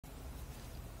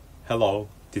Hello,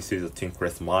 this is Team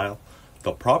Creasmile.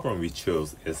 The problem we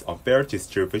choose is unfair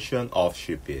distribution of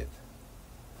ship feed.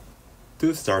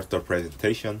 To start the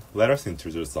presentation, let us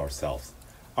introduce ourselves.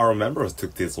 Our members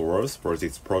took these roles for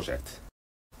this project.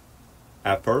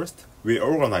 At first, we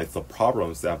organized the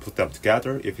problems and put them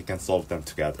together if we can solve them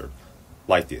together,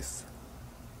 like this.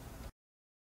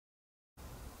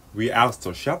 We asked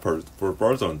the shepherd for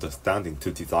further understanding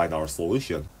to design our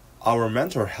solution. Our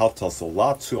mentor helped us a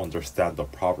lot to understand the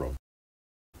problem.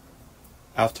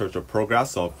 After the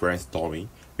progress of brainstorming,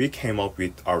 we came up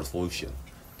with our solution.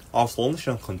 Our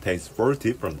solution contains 4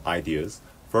 different ideas.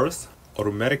 First,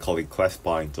 automatically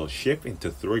classifying the ship into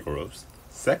 3 groups.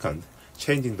 Second,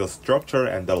 changing the structure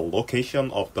and the location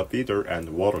of the feeder and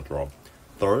water drum.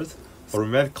 Third,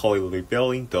 automatically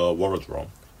refilling the water drum.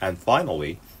 And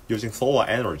finally, using solar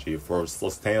energy for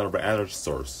sustainable energy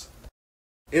source.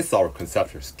 It's our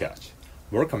conceptual sketch.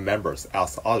 Working members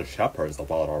asked other shepherds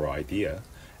about our idea,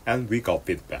 and we got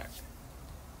feedback.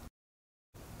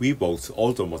 We bought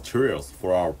all the materials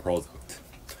for our product.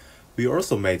 We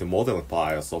also made modeling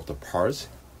files of the parts,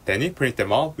 then we print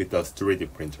them out with a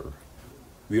 3D printer.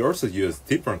 We also used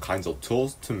different kinds of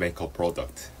tools to make a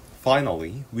product.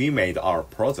 Finally, we made our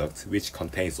product which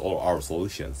contains all our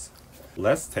solutions.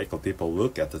 Let's take a deeper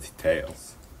look at the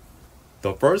details.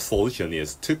 The first solution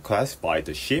is to classify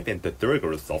the ship into 3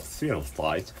 groups of similar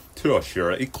size to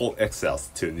assure equal access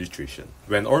to nutrition.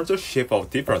 When all the ships of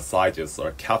different sizes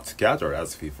are kept together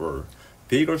as before,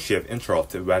 bigger ships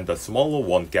interrupt when the smaller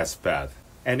one gets fed,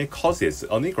 and it causes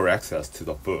unequal access to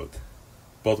the food.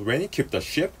 But when you keep the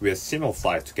ship with similar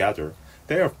size together,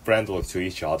 they are friendly to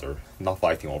each other, not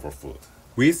fighting over food.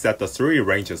 We set the 3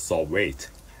 ranges of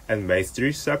weight, and made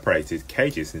 3 separated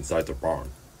cages inside the barn.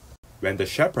 When the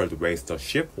shepherd weighs the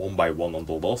ship one by one on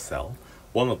the load cell,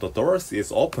 one of the doors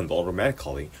is opened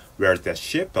automatically where that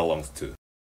ship belongs to.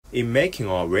 In making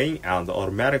a weighing and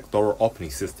automatic door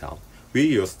opening system, we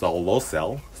use the load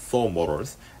cell, saw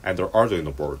motors, and the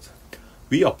Arduino board.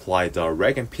 We apply the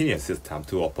rag and pinion system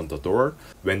to open the door.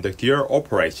 When the gear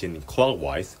operates in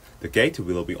clockwise, the gate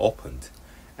will be opened,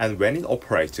 and when it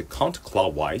operates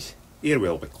counterclockwise, it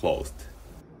will be closed.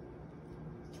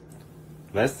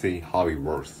 Let's see how it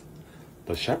works.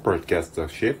 The shepherd gets the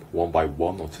ship one by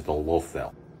one onto the load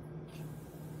cell.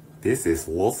 This is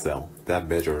load cell that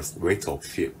measures weight of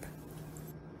ship.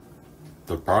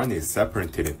 The barn is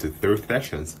separated into 3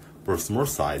 sections for small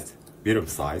size, medium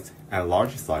size, and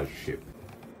large size ship.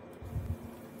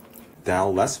 Now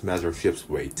let's measure ship's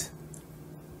weight.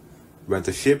 When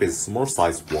the ship is small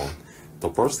size 1, the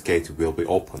first gate will be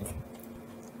opened.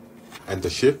 And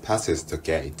the ship passes the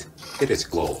gate, it is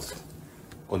closed.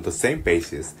 On the same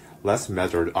basis, let's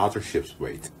measure the other ship's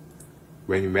weight.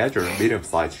 When you measure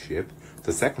medium-sized ship,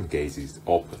 the second gate is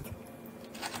open.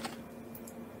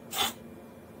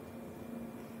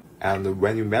 And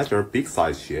when you measure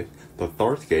big-sized ship, the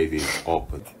third gate is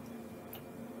open.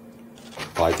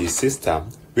 By this system,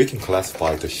 we can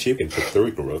classify the ship into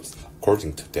 3 groups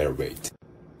according to their weight.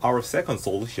 Our second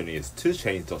solution is to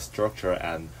change the structure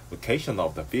and location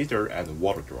of the feeder and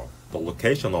water drum. The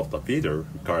location of the feeder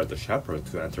requires the shepherd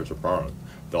to enter the barn,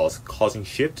 thus causing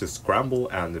ship to scramble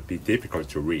and be difficult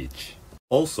to reach.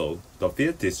 Also, the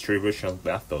feed distribution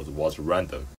method was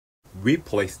random. We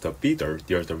placed the feeder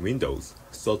near the windows,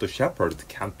 so the shepherd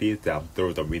can feed them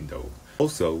through the window.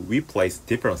 Also, we placed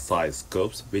different size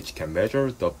scopes which can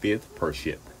measure the feed per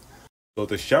ship, so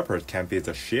the shepherd can feed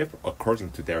the ship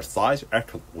according to their size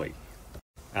accurately.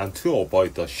 And to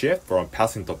avoid the ship from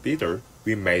passing the feeder,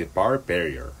 we made bar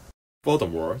barrier.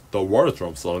 Furthermore, the water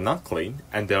drums are not clean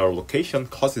and their location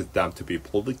causes them to be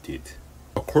polluted.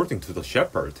 According to the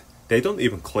shepherd, they don't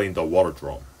even clean the water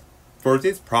drum. For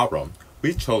this problem,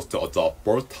 we chose to adopt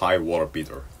board-type water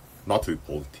feeder, not to be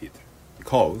polluted.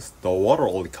 Because the water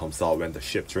only comes out when the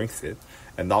ship drinks it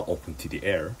and not open to the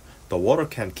air, the water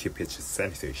can keep its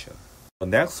sanitation. The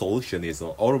next solution is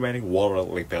an automatic water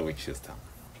refilling system.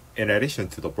 In addition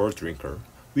to the bird drinker,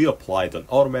 we applied an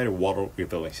automatic water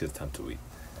refilling system to it.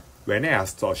 When I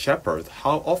asked a shepherd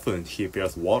how often he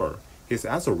fills water, his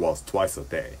answer was twice a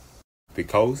day.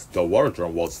 Because the water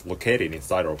drum was located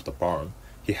inside of the barn,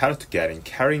 he had to get in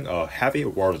carrying a heavy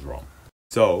water drum.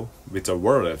 So, with a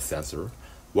wireless sensor,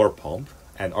 water pump,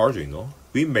 and Arduino,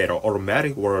 we made an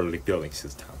automatic water refilling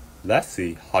system. Let's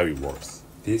see how it works.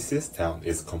 This system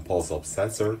is composed of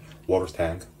sensor, water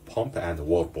tank, pump, and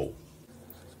water bowl.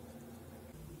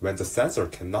 When the sensor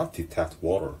cannot detect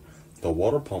water, the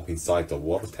water pump inside the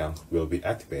water tank will be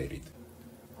activated.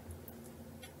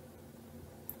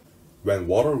 When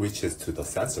water reaches to the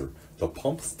sensor, the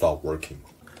pump stops working.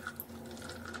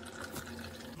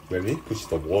 When we push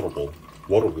the water bowl,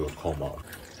 water will come out.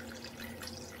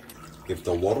 If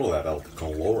the water level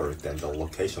becomes lower than the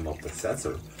location of the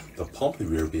sensor, the pump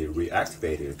will be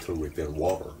reactivated to refill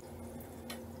water.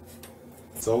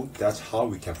 So that's how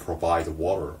we can provide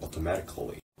water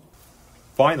automatically.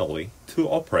 Finally, to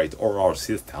operate all our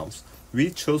systems, we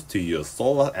choose to use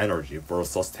solar energy for a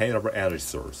sustainable energy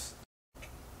source.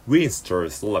 We install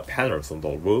solar panels on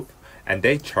the roof, and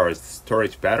they charge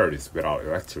storage batteries without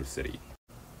electricity.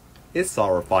 It's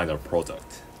our final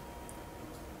product.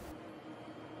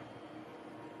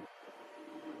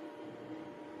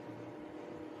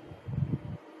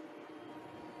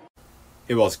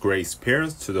 It was a great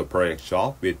experience to do a project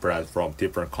job with friends from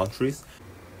different countries.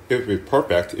 It would be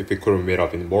perfect if we couldn't meet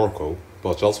up in Morocco,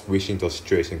 but just wishing the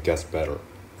situation gets better.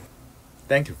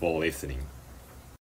 Thank you for listening.